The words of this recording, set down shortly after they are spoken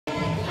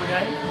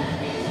Okay?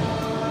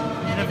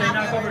 And if they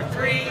knock over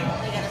 3,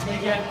 they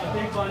get a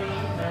big bunny,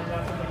 and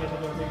that's when they get to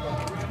do a big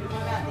bunny.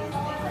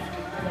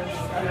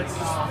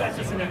 That's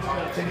just an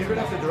extra. Then you're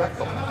gonna have to direct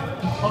them.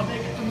 Oh, if they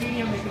get the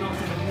medium, they can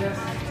also do this.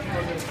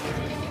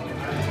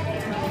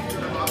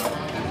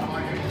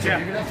 So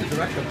you're gonna have to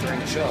direct them during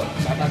the show.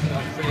 So I'm not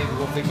gonna create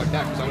little things like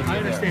that because I want to be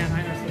there. I understand.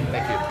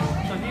 Thank you.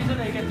 So these are,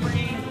 they get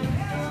 3,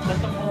 let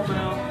them hold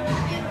out.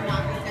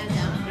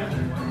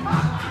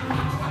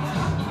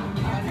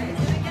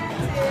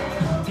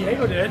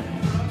 Diego did.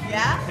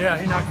 Yeah? Yeah,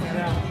 he knocked that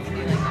out.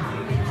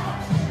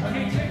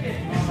 Okay, check it.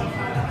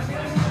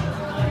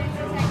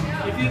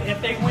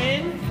 If they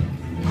win,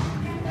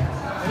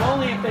 and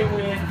only if they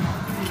win,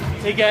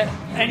 they get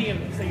any of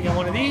this. They can get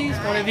one of these,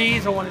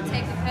 or one of these.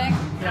 Take a pick?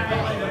 Yeah,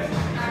 All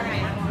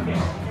right. okay.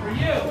 For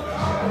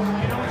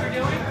you know what you're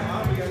doing?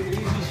 You got an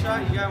easy shot,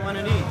 you got one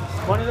of these.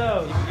 One of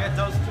those. You get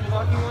those 2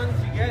 lucky ones,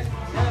 you get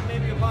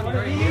maybe a bunny One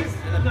of right here. these,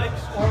 And the big,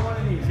 or one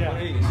of these, yeah. one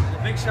of these. And the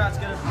big shot's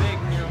got a big,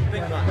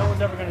 big bunny. No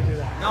one's ever going to do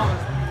that. No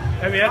one's.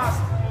 I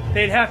mean,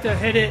 they'd have to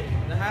hit it.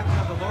 They have to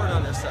have the Lord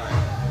on their side.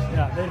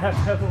 Yeah, they'd have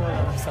to have the one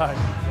on their side.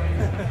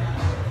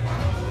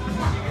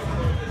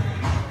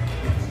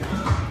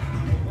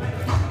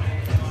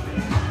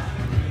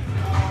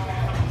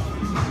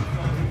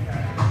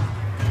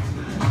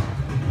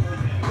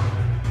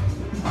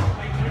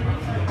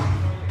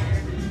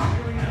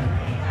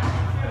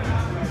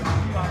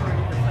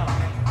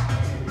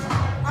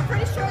 I'm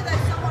pretty sure that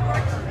someone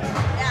worked on it.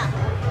 Yeah.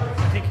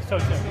 I think so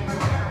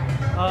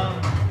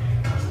too.